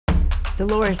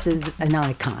Dolores is an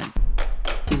icon.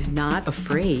 She's not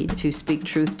afraid to speak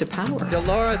truth to power.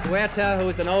 Dolores Huerta, who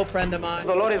is an old friend of mine.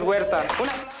 Dolores Huerta.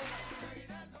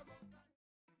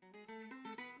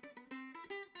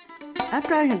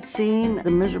 After I had seen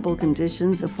the miserable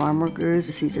conditions of farm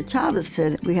workers, Cesar Chavez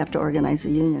said, we have to organize a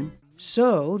union.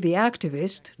 So the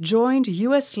activist joined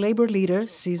U.S. labor leader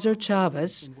Cesar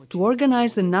Chavez to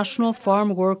organize the National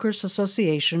Farm Workers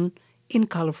Association in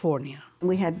California.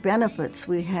 We had benefits.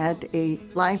 We had a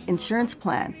life insurance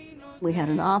plan. We had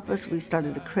an office. We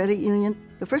started a credit union,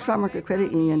 the first farm worker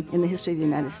credit union in the history of the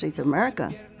United States of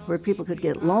America, where people could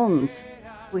get loans.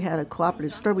 We had a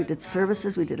cooperative store. We did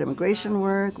services. We did immigration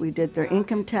work. We did their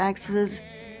income taxes.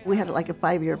 We had like a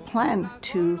 5-year plan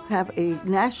to have a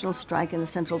national strike in the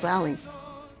Central Valley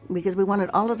because we wanted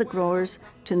all of the growers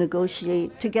to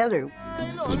negotiate together.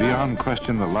 It was beyond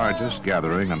question the largest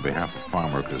gathering on behalf of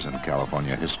farm workers in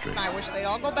California history. I wish they'd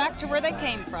all go back to where they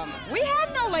came from. We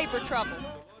have no labor troubles.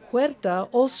 Huerta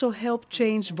also helped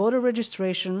change voter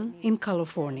registration in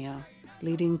California,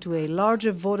 leading to a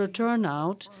larger voter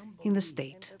turnout in the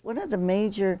state. One of the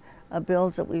major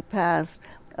bills that we passed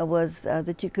was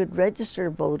that you could register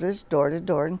voters door to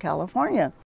door in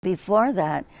California. Before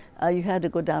that, you had to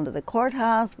go down to the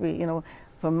courthouse,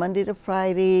 from Monday to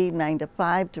Friday, 9 to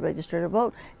 5 to register to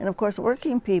vote. And of course,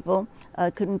 working people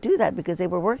couldn't do that because they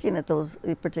were working at those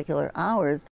particular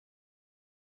hours.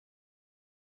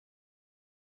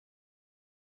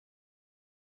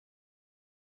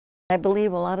 I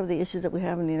believe a lot of the issues that we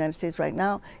have in the United States right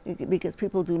now is because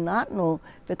people do not know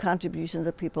the contributions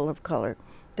of people of color,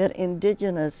 that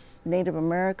indigenous Native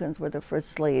Americans were the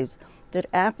first slaves, that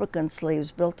African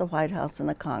slaves built the White House and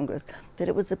the Congress, that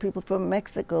it was the people from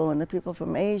Mexico and the people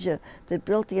from Asia that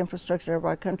built the infrastructure of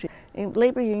our country. And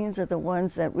labor unions are the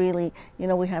ones that really,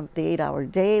 we have the 8-hour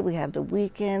day, we have the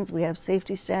weekends, we have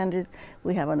safety standards,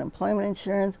 we have unemployment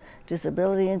insurance,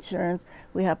 disability insurance,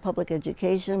 we have public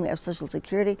education, we have Social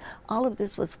Security. All of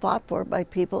this was fought for by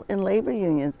people in labor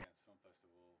unions.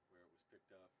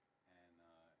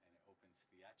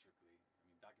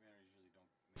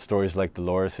 Stories like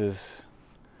Dolores's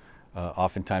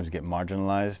oftentimes get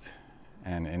marginalized,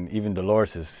 and even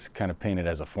Dolores is kind of painted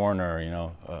as a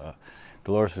foreigner,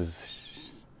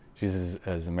 Dolores she's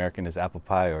as American as apple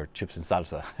pie or chips and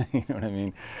salsa, you know what I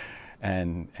mean?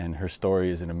 And her story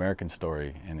is an American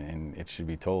story, and it should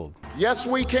be told. Yes,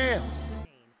 we can.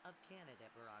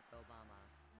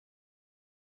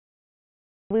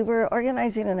 We were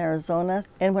organizing in Arizona,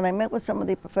 and when I met with some of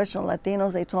the professional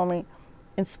Latinos, they told me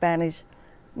in Spanish,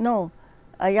 no,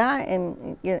 allá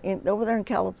over there in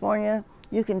California,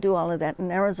 you can do all of that.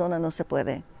 In Arizona, no se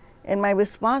puede. And my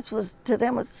response to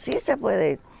them was, sí se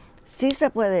puede, sí se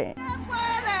puede.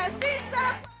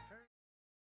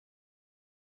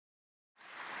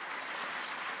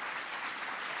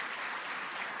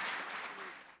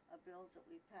 Bills that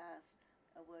we passed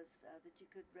was that you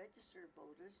could register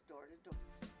voters door to door.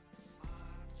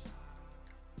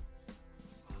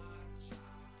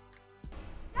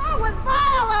 Down with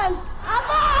violence!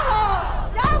 Abajo!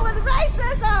 Down with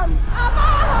racism!